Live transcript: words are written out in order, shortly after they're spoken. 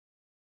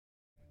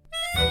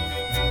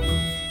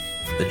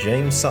The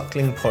James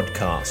Suckling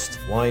Podcast.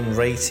 Wine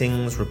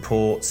ratings,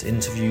 reports,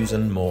 interviews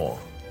and more.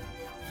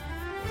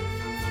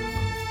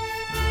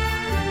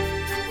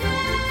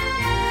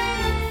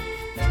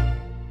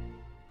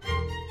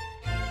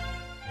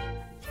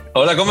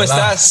 Hola, ¿cómo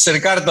estás,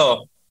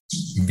 Ricardo?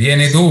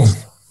 Bien, ¿y tú?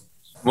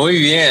 Muy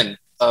bien.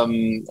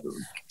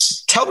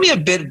 Tell me a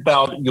bit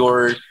about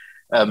your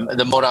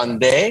the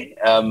Morandé.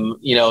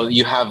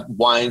 You have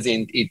wines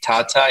in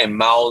Itata, in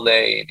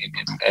Maule,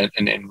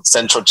 in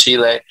central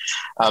Chile.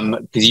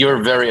 Because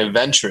you're very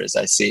adventurous,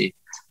 I see,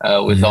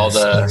 with all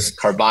the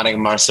carbonic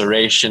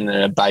maceration,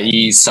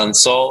 Baettig,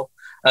 Sansol.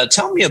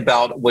 Tell me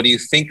about what do you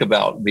think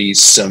about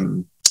these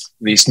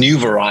new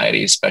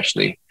varieties,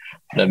 especially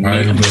the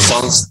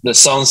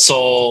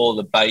Sansol,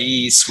 the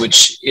Baettig,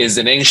 which is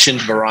an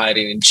ancient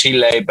variety in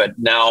Chile, but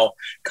now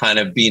kind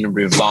of being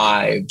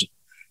revived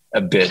a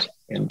bit.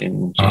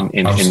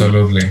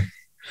 Absolutely.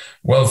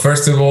 Well,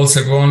 first of all,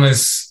 Segun,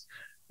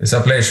 it's a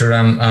pleasure.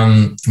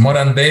 And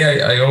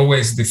Morandé, I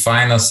always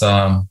define as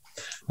a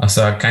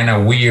kind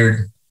of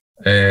weird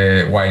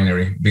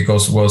winery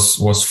because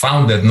was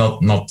founded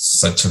not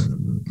such a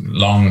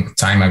long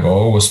time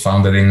ago. It was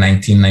founded in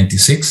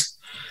 1996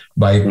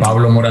 by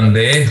Pablo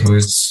Morandé, who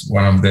is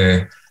one of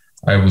the,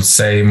 I would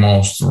say,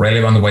 most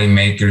relevant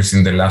winemakers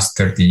in the last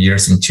 30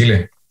 years in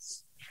Chile.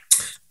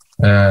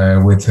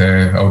 With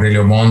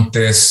Aurelio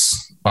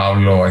Montes,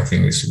 Pablo, I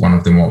think, is one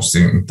of the most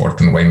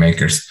important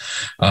winemakers.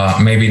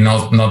 Maybe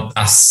not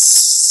as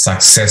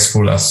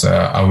successful as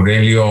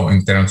Aurelio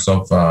in terms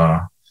of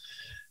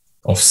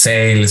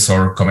sales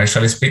or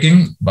commercially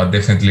speaking, but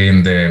definitely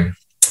in the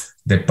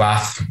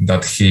path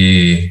that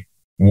he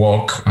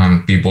walk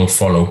and people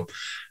follow.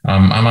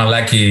 I'm a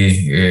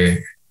lucky.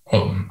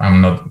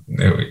 I'm not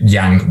a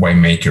young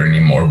winemaker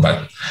anymore,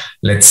 but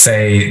let's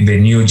say the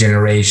new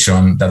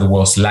generation that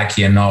was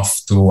lucky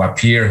enough to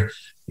appear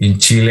in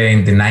Chile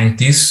in the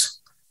 90s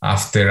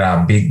after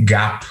a big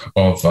gap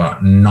of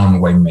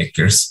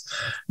non-winemakers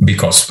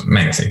because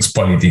many things,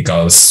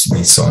 political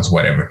reasons,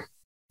 whatever.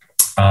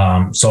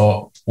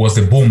 So was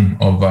the boom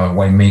of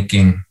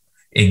winemaking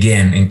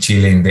again in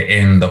Chile in the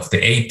end of the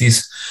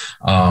 80s.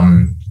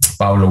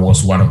 Pablo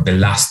was one of the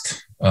last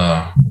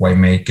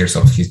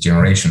winemakers of his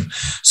generation.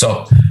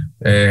 So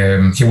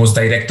he was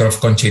director of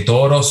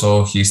Conchitoro,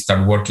 so he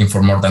started working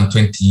for more than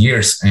 20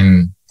 years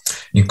in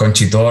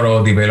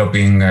Conchitoro,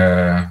 developing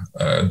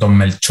Don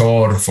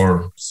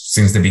Melchor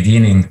since the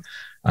beginning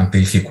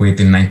until he quit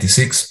in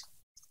 96.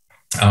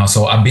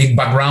 So a big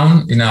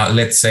background in a,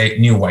 let's say,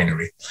 new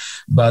winery.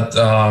 But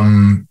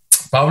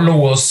Pablo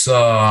was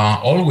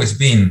always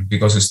been,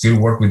 because he still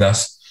works with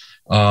us,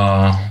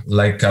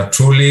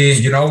 truly,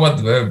 you know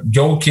what,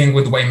 joking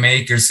with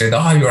winemakers, said,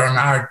 "Oh, you're an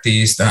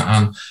artist,"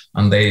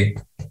 and they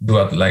do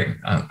it like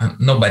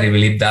nobody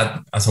believed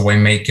that as a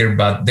winemaker,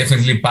 but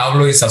definitely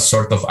Pablo is a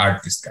sort of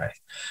artist guy.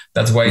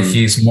 That's why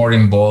he's more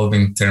involved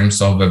in terms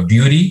of the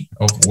beauty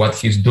of what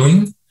he's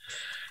doing,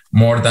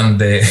 more than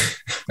the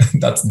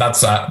that's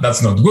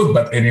not good,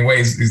 but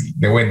anyways, is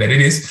the way that it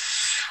is,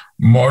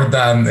 more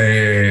than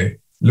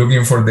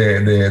looking for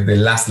the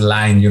last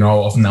line, you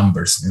know, of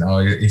numbers. You know,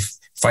 if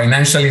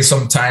financially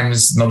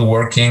sometimes not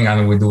working,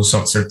 and we do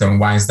some certain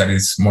wines that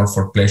is more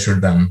for pleasure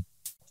than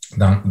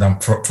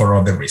for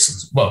other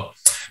reasons. Well,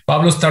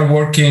 Pablo started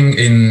working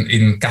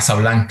in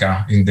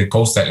Casablanca in the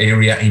coastal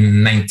area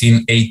in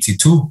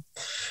 1982.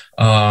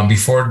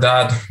 Before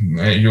that,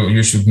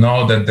 you should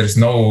know that there's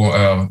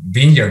no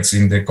vineyards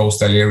in the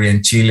coastal area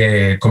in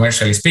Chile,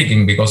 commercially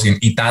speaking, because in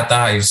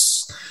Itata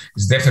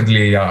is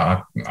definitely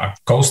a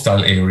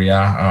coastal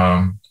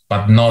area,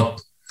 but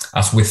not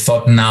as we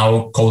thought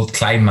now, cold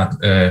climate.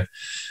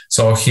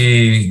 So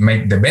he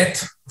made the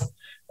bet,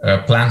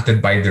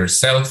 planted by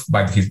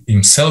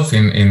himself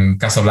in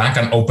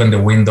Casablanca, and opened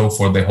the window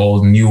for the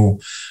whole new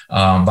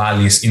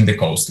valleys in the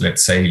coast,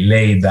 let's say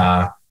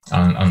Lleida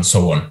and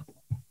so on.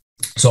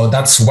 So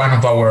that's one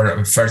of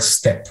our first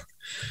step.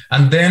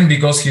 And then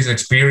because his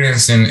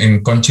experience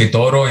in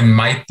Conchitoro, in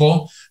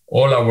Maipo,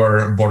 all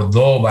our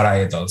Bordeaux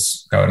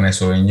varietals, Cabernet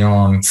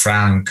Sauvignon,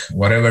 Franc,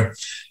 whatever,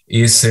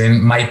 is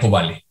in Maipo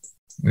Valley,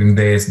 in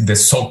the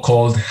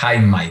so-called high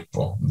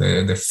Maipo,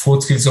 the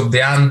foothills of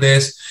the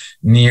Andes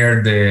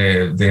near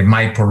the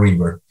Maipo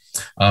River.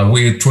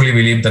 We truly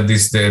believe that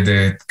this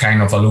the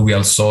kind of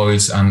alluvial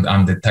soils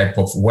and the type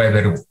of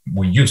weather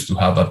we used to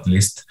have, at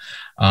least,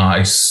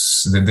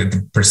 is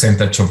the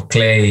percentage of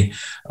clay,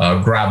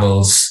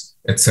 gravels,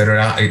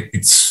 etc.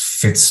 It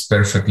fits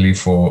perfectly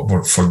for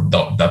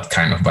that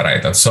kind of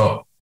varietal.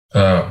 So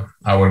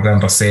our Gran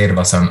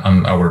Reservas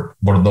and our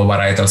Bordeaux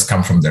varietals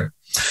come from there.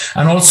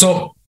 And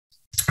also,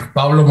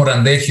 Pablo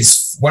Morandé,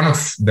 one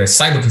of the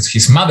side of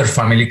his mother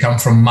family come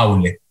from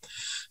Maule.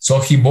 So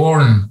he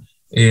born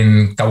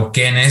in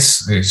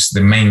Cauquenes, is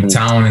the main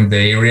town in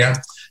the area.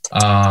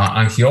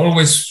 And he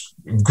always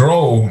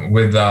grow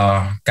with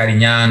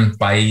Carignan,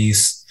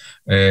 País,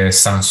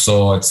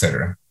 Sansó,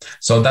 etc.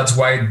 So that's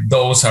why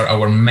those are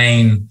our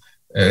main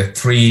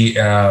three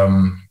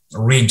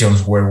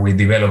regions where we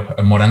develop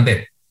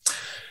Morandé.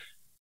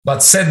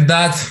 But said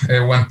that,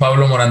 when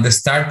Pablo Morandé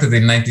started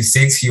in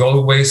 '96, he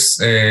always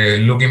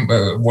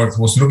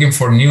was looking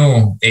for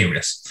new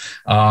areas.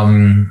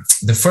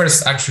 The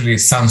first, actually,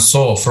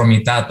 Sansó from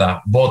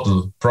Itata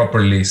bottle,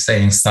 properly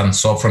saying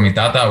Sansó from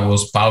Itata,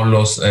 was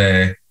Pablo's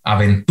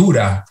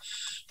Aventura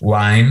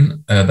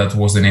wine. That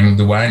was the name of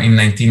the wine in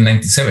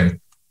 1997.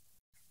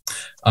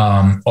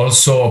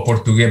 Also,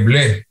 Portugués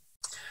Bleu,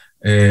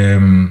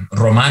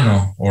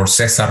 Romano, or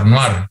César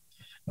Noir.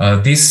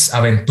 This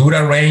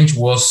Aventura range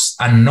was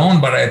a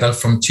known varietal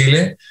from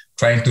Chile,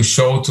 trying to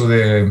show to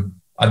the,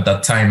 at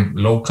that time,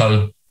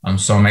 local and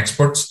some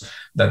exports,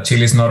 that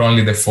Chile is not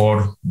only the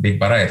 4 big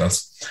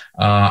varietals.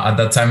 At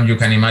that time, you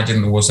can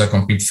imagine it was a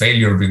complete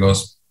failure,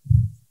 because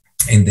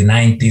in the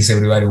 90s,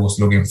 everybody was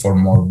looking for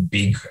more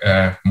big,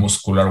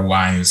 muscular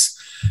wines,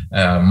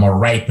 more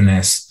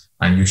ripeness.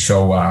 And you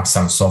show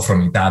Sansó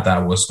from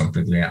Itata was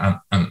completely,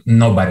 and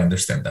nobody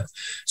understood that.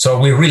 So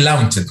we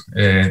relaunched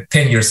it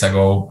 10 years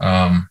ago,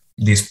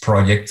 this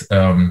project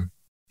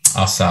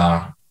as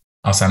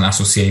an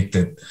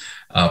associated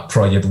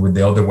project with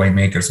the other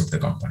winemakers of the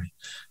company.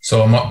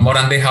 So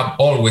Morandé have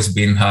always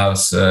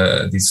has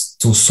these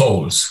 2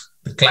 souls,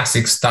 the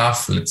classic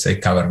stuff, let's say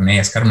Cabernet,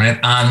 Escarmenet,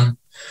 and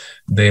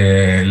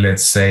the,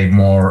 let's say,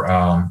 more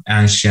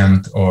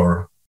ancient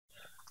or,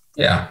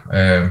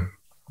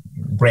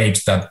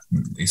 grapes that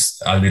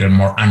is a little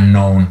more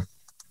unknown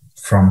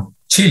from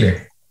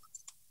Chile.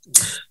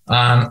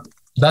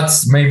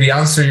 That's maybe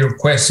answer your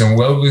question.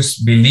 We always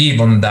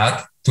believe on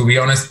that. To be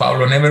honest,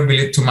 Pablo never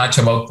believed too much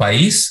about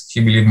País.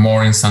 He believed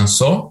more in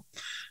Sansó,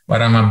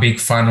 but I'm a big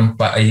fan of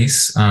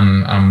País,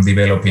 and I'm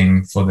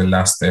developing for the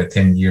last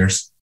 10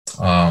 years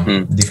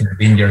different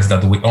vineyards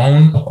that we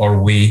own, or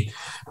we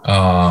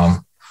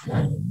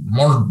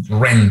more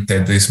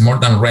rented. It's more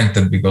than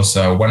rented, because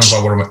one of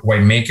our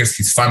winemakers,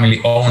 his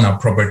family own a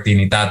property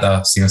in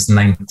Itata since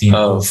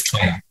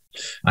 1905,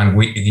 and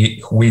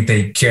we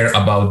take care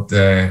about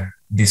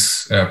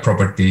this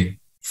property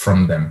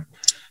from them.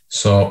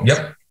 So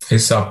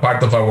it's a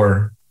part of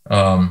our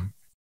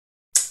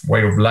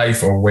way of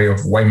life, or way of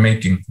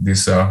winemaking,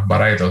 these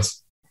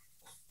varietals.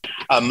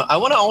 I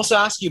want to also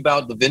ask you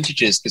about the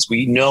vintages, because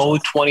we know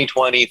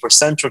 2020 for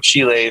Central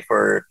Chile,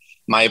 for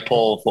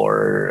Maipo,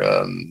 for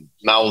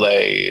Maule,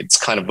 it's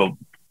kind of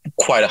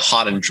quite a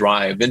hot and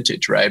dry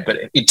vintage, right? But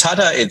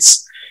Itata,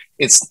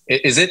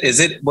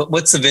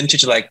 what's the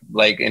vintage like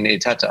in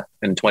Itata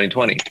in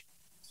 2020?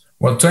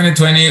 Well,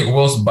 2020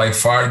 was by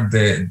far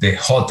the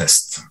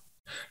hottest,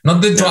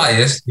 not the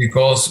driest,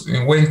 because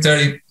in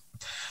winter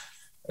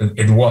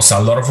it was a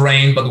lot of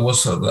rain, but it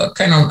was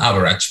kind of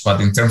average. But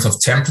in terms of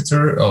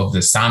temperature of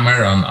the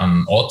summer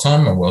and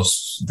autumn, it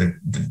was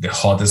the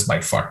hottest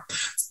by far.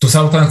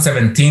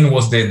 2017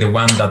 was the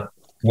one that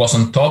was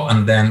on top,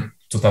 and then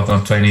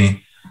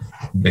 2020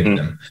 beat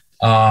them.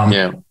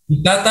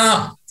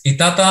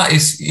 Itata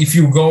is, if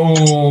you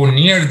go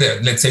near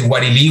the, let's say,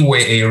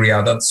 Guariliwe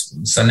area,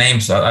 that's a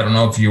name. So I don't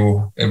know if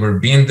you ever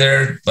been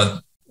there,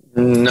 but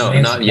no,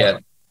 not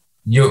yet.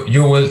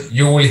 You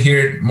will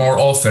hear more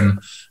often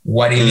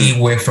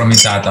Guariliwe from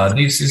Itata.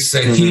 This is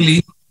a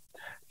hilly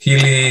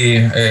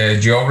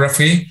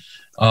geography.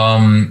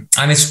 And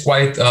it's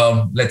quite,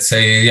 let's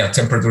say,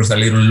 temperatures a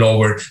little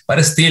lower,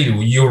 but still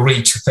you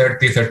reach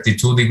 30,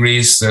 32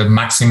 degrees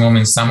maximum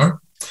in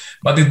summer,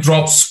 but it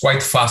drops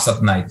quite fast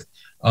at night.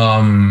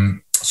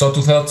 So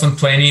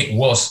 2020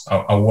 was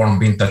a warm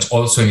vintage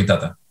also in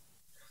Itata.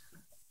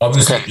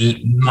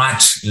 Obviously,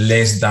 much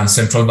less than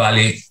Central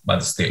Valley,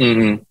 but still.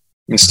 Mm-hmm.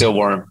 It's still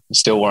warm.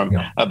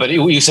 Yeah. But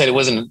you said it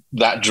wasn't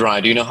that dry.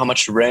 Do you know how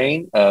much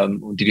rain?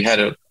 Did you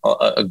have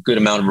a good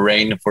amount of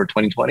rain for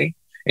 2020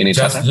 in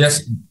Itata?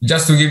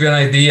 Just to give you an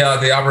idea,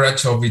 the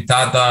average of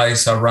Itata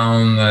is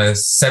around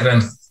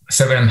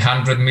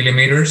 700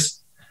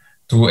 millimeters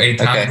to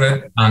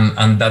 800,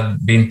 and that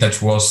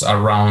vintage was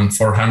around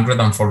 400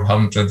 and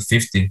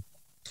 450.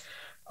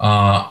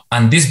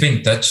 And this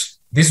vintage,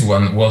 this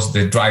one was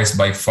the driest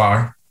by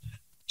far.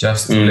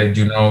 Just to let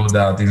you know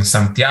that in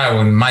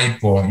Santiago, in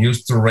Maipo,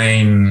 used to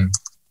rain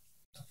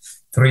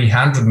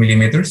 300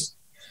 millimeters,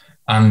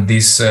 and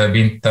this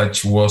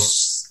vintage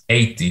was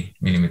 80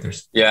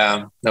 millimeters.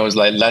 Yeah, that was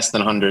like less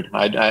than 100.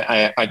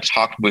 I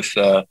talked with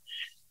a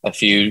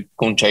few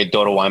Concha y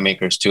Toro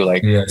winemakers too,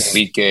 like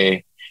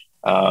Enrique.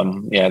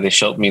 They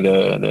showed me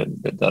the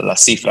la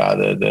cifra,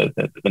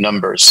 the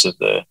numbers of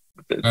the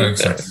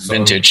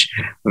vintage.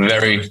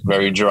 Very,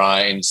 very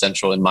dry in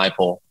Central in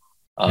Maipo.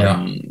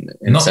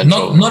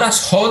 Not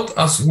as hot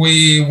as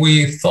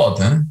we thought.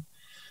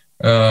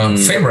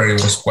 February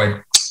was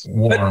quite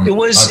warm. But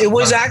it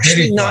was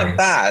actually not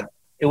bad.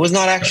 It was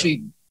not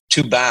actually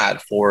too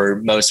bad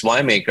for most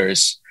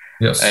winemakers.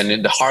 Yes.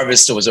 And the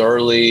harvest was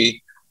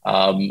early,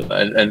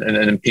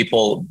 and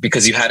people,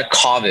 because you had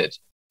COVID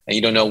and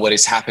you don't know what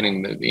is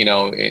happening,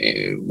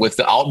 with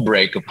the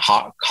outbreak of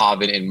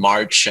COVID in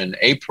March and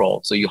April.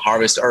 So you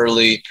harvest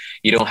early.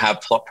 You don't have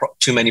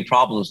too many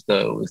problems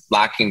with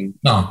lacking,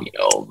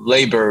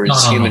 labor,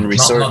 human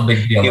resource. Not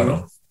big deal at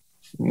all.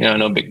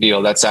 No big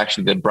deal. That's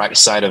actually the bright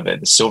side of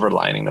it, the silver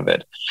lining of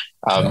it.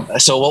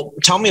 So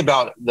tell me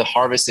about the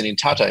harvest in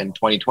Itata in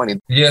 2020.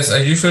 Yes, I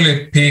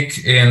usually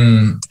pick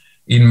in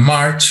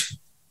March,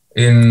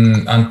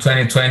 and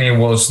 2020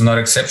 was not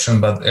exception,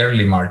 but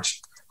early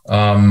March.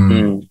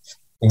 Warm,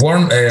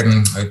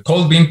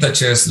 cold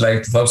vintages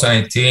like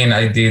 2018,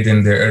 I did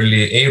in the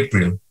early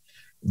April.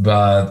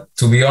 But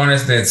to be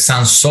honest, the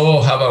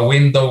Sanso have a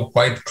window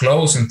quite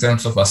close in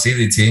terms of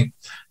acidity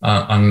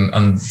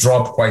and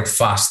drop quite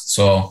fast.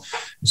 So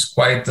it's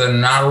quite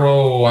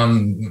narrow,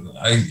 and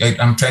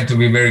I'm trying to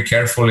be very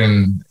careful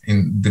in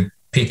the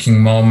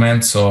picking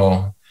moment.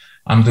 So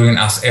I'm doing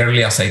as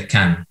early as I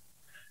can.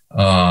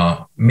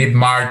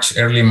 Mid-March,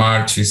 early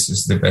March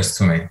is the best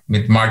to me.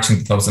 Mid-March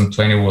in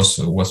 2020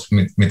 was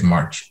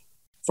mid-March.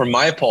 For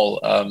Mayapol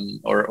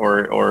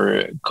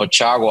or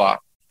Colchagua,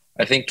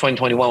 I think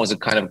 2021 was a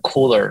kind of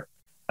cooler,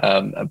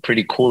 a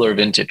pretty cooler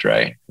vintage,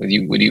 right? Would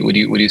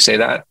you say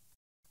that?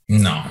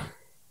 No,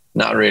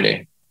 not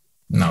really.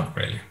 Not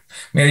really.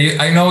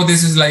 I know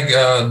this is like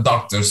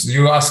doctors.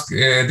 You ask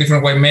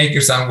different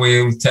winemakers, and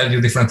we will tell you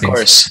different things. Of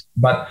course.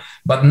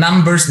 But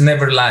numbers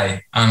never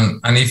lie.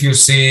 And if you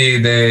see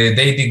the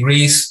day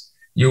degrees,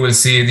 you will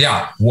see,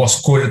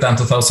 was cooler than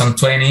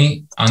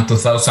 2020 and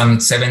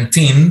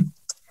 2017,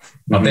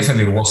 but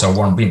definitely it was a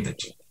warm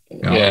vintage.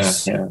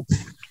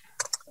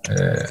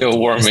 Still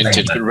warm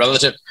vintage, but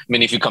relative. I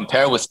mean, if you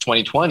compare with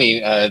 2020,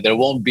 there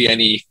won't be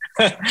any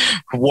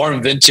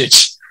warm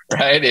vintage,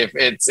 right? If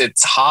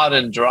it's hot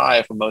and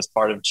dry for most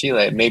part of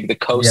Chile, maybe the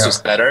coast is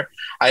better.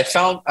 I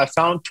found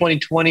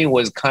 2020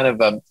 was kind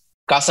of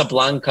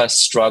Casablanca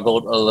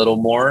struggled a little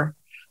more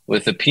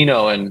with the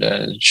Pinot and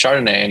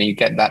Chardonnay, and you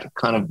get that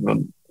kind of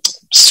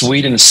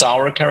sweet and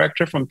sour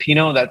character from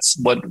Pinot. That's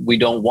what we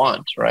don't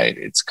want, right?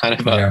 It's kind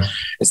of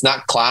it's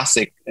not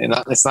classic,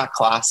 it's not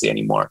classy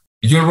anymore.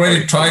 You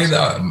already tried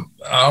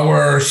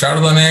our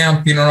Chardonnay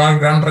and Pinot Noir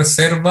Gran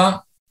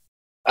Reserva?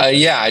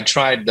 I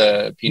tried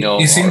the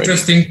Pinot. It's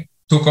interesting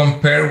to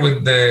compare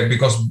with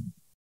because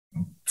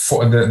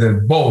for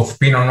the both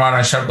Pinot Noir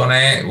and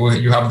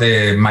Chardonnay, you have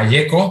the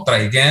Malleco, try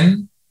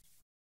again,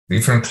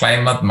 different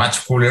climate,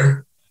 much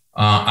cooler,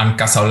 and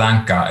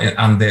Casablanca,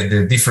 and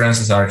the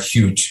differences are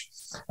huge.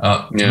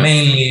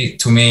 Mainly,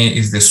 to me,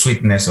 is the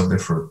sweetness of the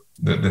fruit.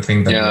 The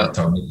thing that you're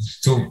talking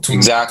about.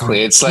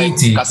 Exactly. It's like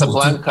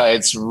Casablanca.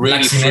 It's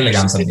really fruity.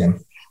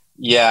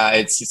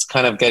 It's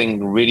kind of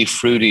getting really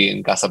fruity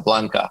in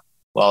Casablanca.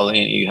 Well,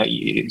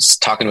 he's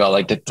talking about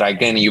like the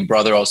Traiguén. Your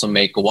brother also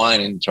make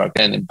wine in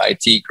Traiguén in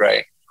Baettig,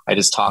 right? I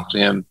just talked to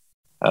him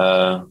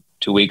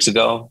 3 weeks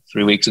ago.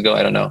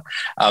 I don't know.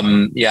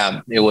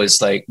 It was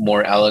like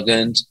more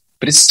elegant,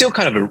 but it's still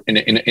kind of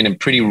in a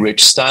pretty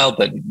rich style.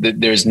 But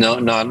there's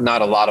not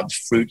a lot of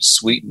fruit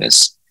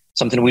sweetness.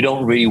 Something we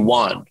don't really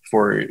want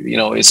for,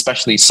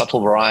 especially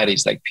subtle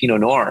varieties like Pinot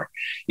Noir.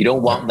 You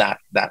don't want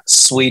that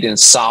sweet and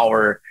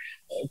sour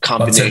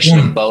combination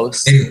of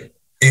both.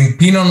 In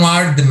Pinot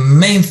Noir, the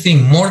main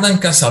thing, more than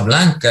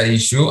Casablanca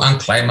issue and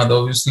climate,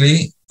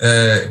 obviously,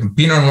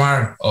 Pinot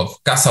Noir of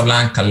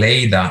Casablanca,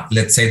 Lleida,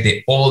 let's say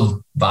the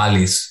old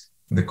valleys,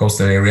 the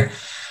coastal area,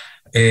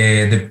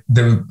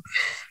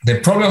 the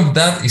problem with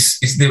that is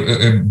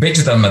the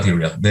vegetal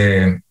material,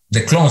 the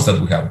clones that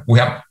we have. We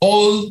have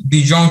all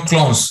Dijon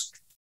clones,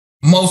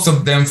 most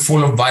of them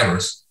full of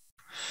virus.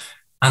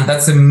 And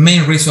that's the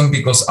main reason,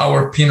 because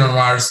our Pinot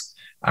Noirs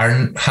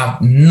have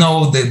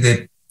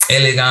the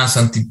elegance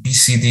and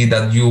typicity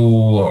that you,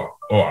 or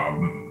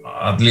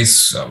at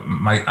least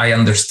I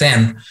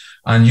understand,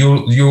 and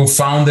you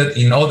found it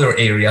in other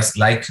areas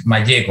like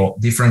Malleco,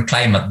 different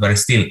climate, but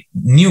still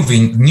new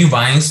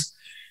vines,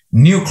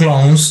 new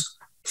clones,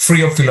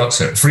 free of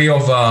phylloxera, free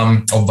of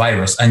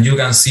virus. And you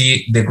can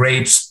see the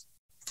grapes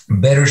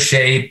better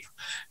shape,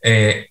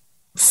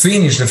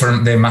 finish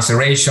the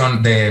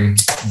maceration,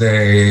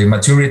 the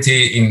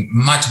maturity in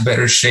much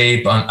better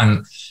shape,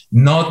 and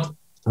not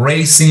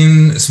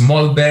raising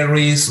small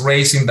berries,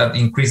 raising that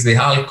increase the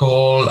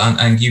alcohol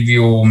and give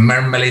you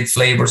marmalade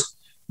flavors.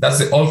 That's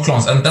the old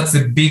clones, and that's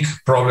the big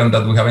problem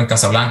that we have in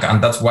Casablanca,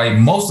 and that's why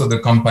most of the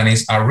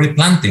companies are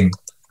replanting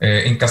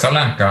in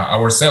Casablanca.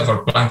 Ourselves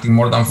are planting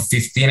more than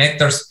 15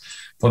 hectares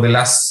for the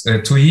last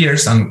 2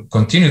 years and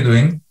continue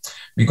doing,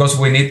 because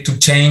we need to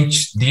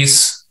change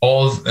this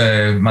old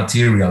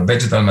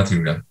vegetal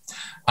material.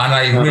 And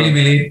I really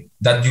believe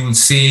that you will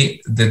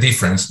see the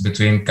difference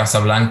between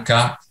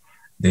Casablanca,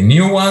 the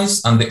new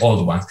ones, and the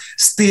old ones.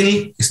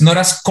 Still, it's not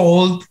as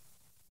cold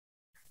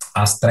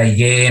as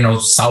Traiguén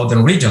or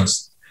southern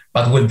regions,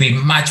 but will be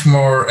much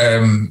more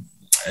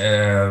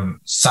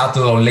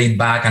subtle or laid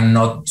back and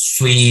not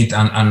sweet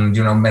and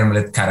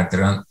marmalade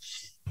character. And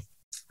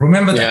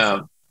remember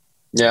that.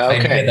 Yeah,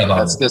 okay.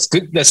 That's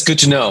good. That's good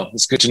to know.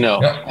 It's good to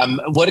know. Yeah.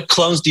 What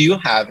clones do you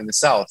have in the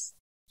south?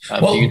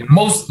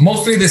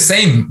 Mostly the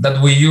same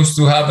that we used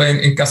to have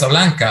in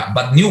Casablanca,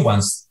 but new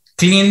ones,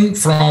 clean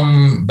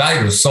from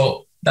virus.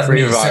 So that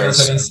means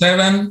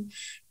 777,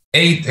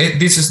 8.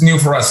 This is new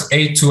for us.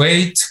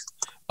 828,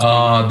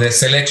 The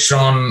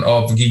selection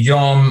of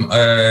Guillaume,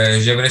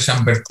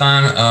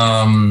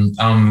 Gevrey-Chambertin,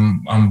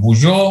 and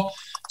Bougeot.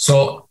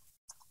 So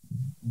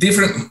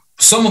different.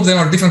 Some of them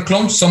are different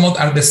clones. Some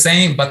are the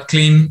same but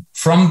clean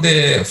from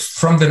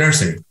the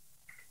nursery.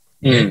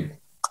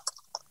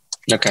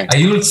 Okay.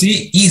 And you will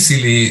see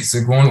easily,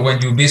 Según,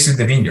 when you visit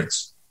the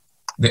vineyards.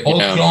 The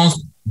old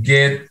clones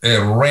get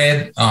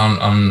red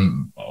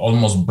and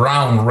almost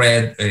brown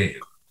red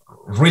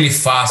really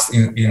fast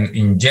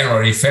in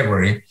January,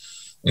 February.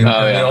 The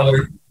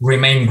other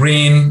remain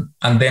green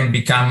and then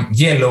become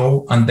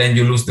yellow, and then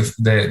you lose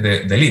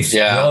the leaves.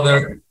 Yeah. The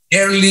other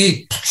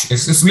early,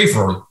 it's leaf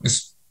roll.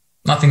 It's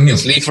nothing new.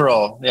 It's leaf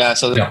roll. Yeah.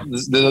 So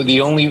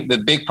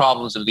the big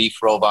problem is the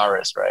leaf roll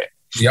virus, right?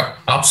 Yeah,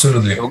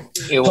 absolutely.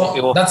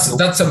 That's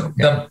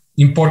the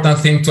important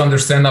thing to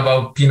understand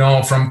about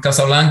Pinot from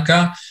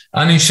Casablanca.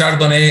 And in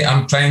Chardonnay,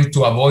 I'm trying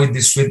to avoid the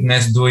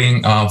sweetness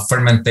doing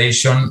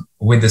fermentation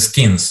with the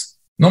skins.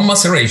 Not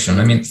maceration.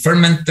 I mean,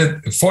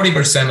 fermented,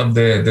 40% of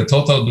the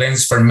total blend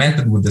is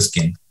fermented with the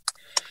skin.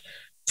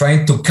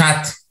 Trying to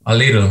cut a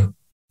little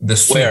the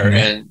sweetness.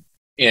 Where?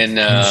 In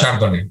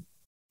Chardonnay.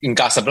 In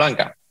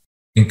Casablanca?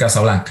 In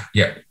Casablanca,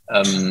 yeah.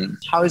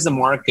 How is the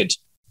market,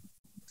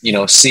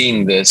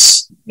 seeing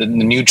this, the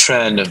new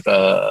trend of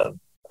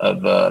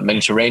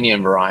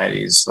Mediterranean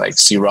varieties like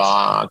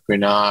Syrah,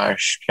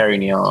 Grenache,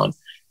 Carignan,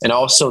 and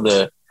also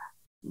the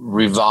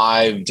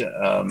revived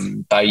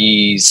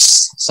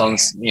Bailly's,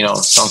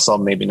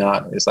 Sansol maybe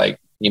not. It's like,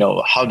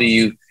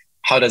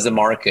 how does the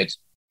market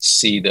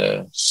see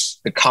the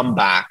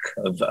comeback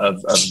of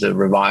the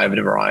revived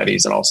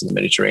varieties and also the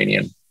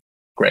Mediterranean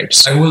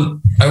grapes? I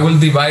will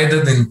divide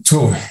it in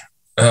two.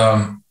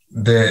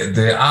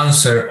 The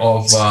answer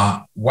of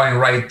wine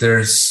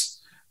writers,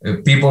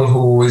 people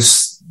who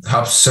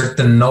have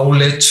certain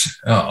knowledge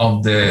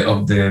of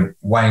the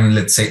wine,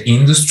 let's say,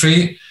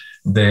 industry.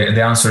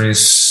 The answer is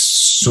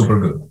super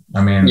good.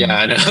 I mean,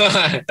 yeah, I know.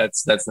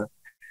 that's.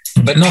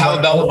 But no, how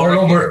about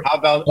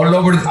all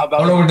over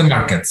the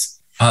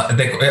markets?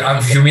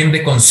 If you mean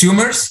the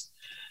consumers,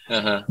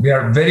 they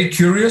are very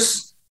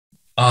curious,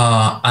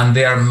 and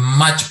they are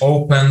much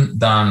open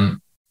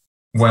than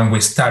when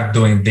we start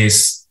doing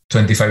this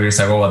 25 years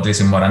ago. At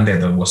least in Morandé,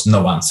 there was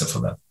no answer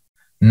for that.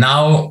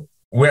 Now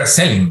we are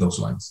selling those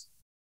wines.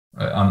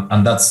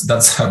 And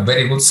that's a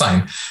very good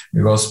sign,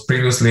 because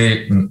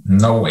previously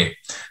no way.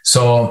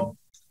 So,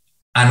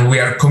 and we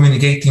are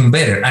communicating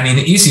better, and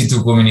it's easy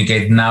to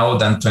communicate now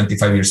than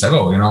 25 years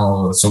ago,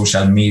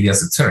 social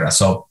medias, etc.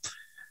 So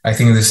I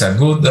think this is a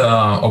good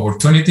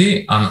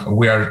opportunity, and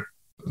we are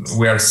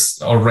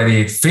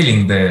already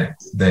feeling the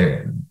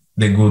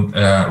good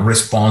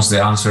response,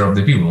 the answer of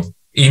the people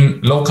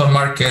in local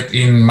market,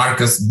 in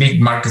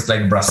big markets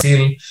like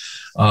Brazil.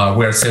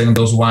 We are selling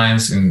those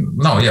wines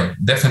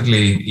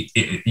definitely.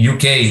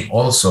 UK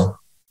also,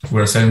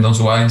 we are selling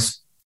those wines.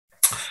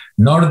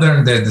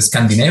 Northern, the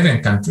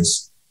Scandinavian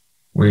countries,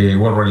 we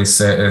already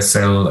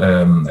sell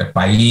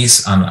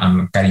Pais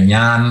and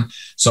Carignan.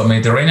 So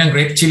Mediterranean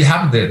grape, Chile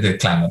have the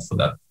climate for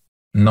that.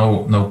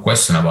 No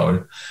question about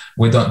it.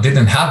 We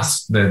didn't have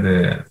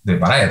the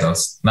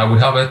varietals. Now we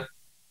have it.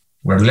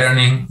 We're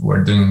learning.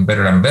 We're doing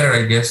better and better,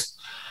 I guess.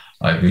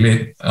 I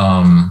believe.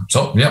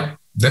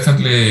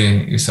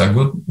 Definitely it's a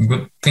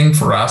good thing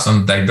for us,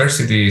 and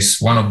diversity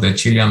is one of the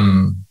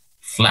Chilean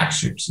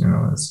flagships.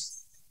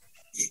 It's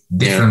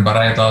different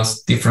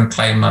varietals, different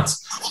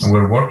climates, and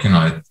we're working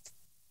on it.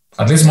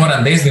 At least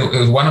Morandé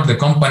is one of the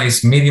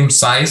companies medium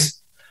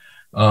size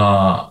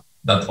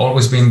that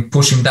always been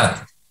pushing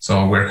that.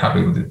 So we're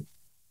happy with it.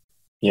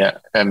 Yeah,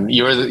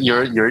 you're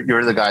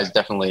the guys,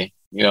 definitely.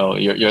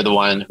 You're the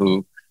one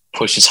who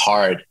pushes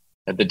hard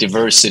at the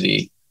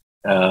diversity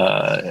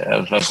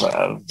of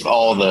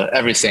all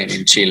everything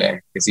in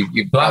Chile, because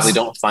you probably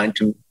don't find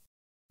too.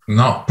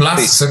 No,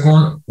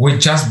 second, we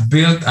just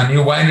built a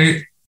new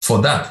winery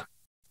for that.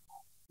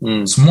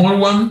 Small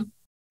one,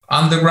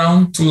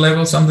 underground, 2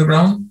 levels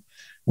underground.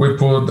 We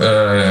put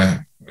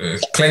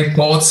clay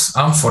pots,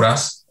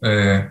 amphoras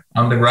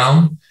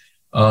underground.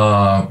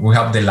 We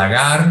have the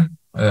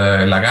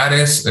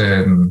lagares,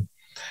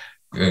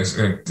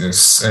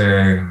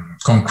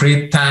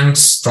 concrete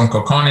tanks,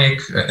 troncoconic,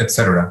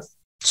 etc.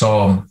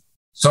 So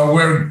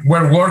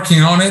we're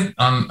working on it,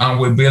 and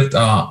we built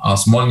a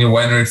small new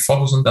winery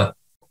focused on that.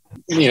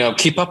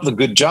 Keep up the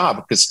good job,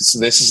 because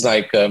this is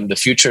like the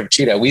future of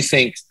Chile. We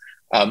think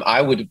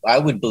I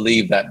would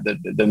believe that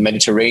the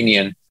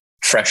Mediterranean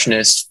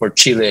freshness for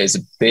Chile is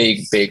a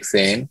big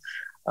thing.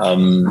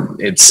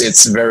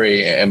 It's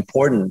very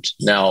important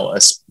now,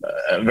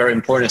 a very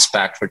important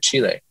aspect for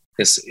Chile.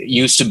 Because it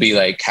used to be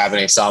like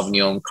Cabernet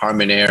Sauvignon,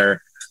 Carmenère.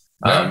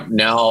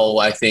 Now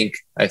I think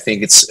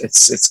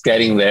it's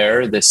getting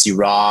there. The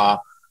Syrah,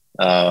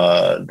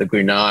 the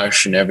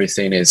Grenache, and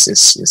everything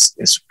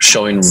is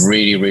showing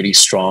really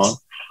strong.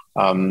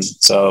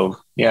 So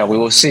yeah, we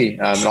will see.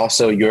 And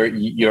also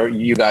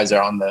you guys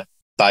are on the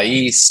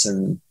Bais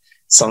and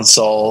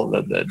Sansol,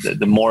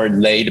 the more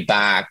laid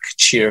back,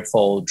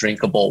 cheerful,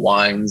 drinkable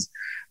wines,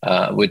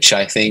 which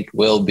I think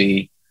will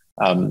be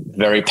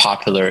very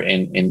popular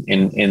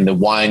in the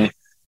wine,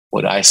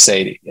 what I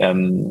say,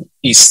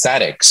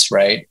 aesthetics,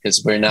 right?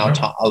 Because we're now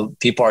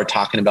people are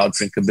talking about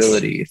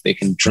drinkability, if they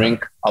can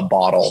drink a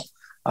bottle.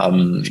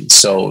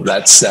 So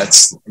that's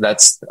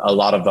a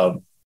lot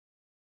of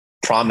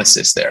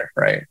promises there,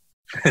 right?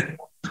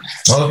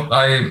 Well,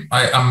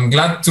 I'm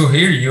glad to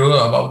hear you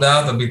about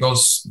that,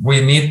 because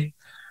we need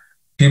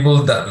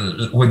people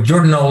that with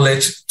your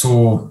knowledge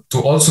to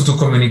also to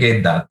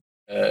communicate that.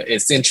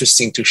 It's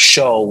interesting to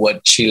show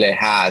what Chile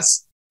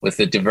has with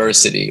the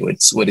diversity.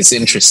 What is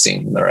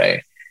interesting,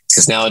 right?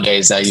 Because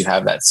nowadays now you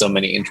have so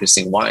many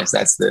interesting wines.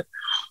 That's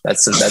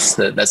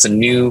a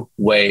new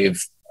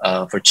wave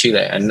for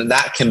Chile, and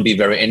that can be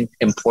very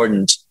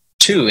important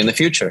too in the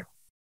future.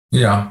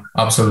 Yeah,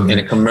 absolutely. In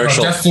a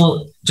commercial.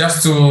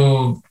 Just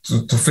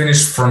to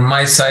finish from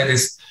my side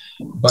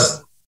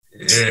but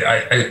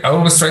I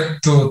always try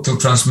to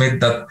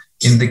transmit that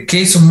in the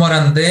case of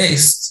Morandé,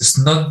 it's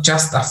not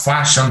just a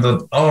fashion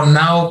that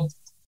now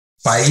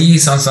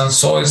País and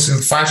Sanso is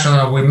in fashion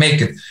and we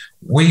make it.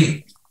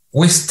 We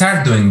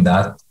start doing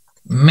that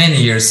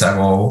many years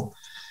ago,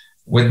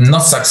 with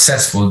not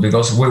successful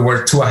because we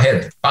were too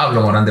ahead.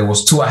 Pablo Morandé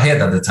was too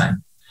ahead at the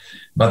time.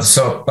 But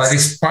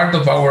it's part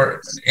of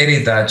our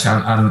heritage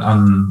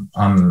and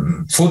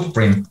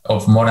footprint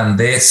of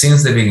Morandé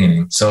since the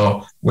beginning.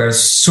 So we're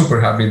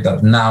super happy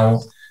that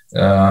now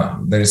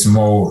there is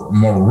more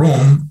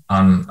room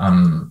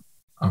and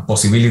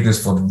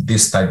possibilities for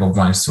this type of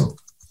wines too.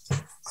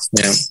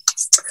 Yeah,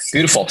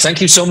 beautiful.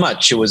 Thank you so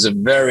much. It was a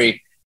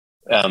very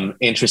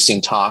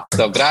interesting talk.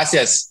 So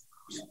gracias.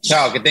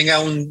 Chao. Que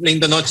tenga un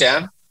lindo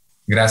noche.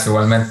 Gracias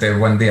igualmente.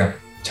 Buen día.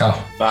 Chao.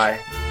 Bye.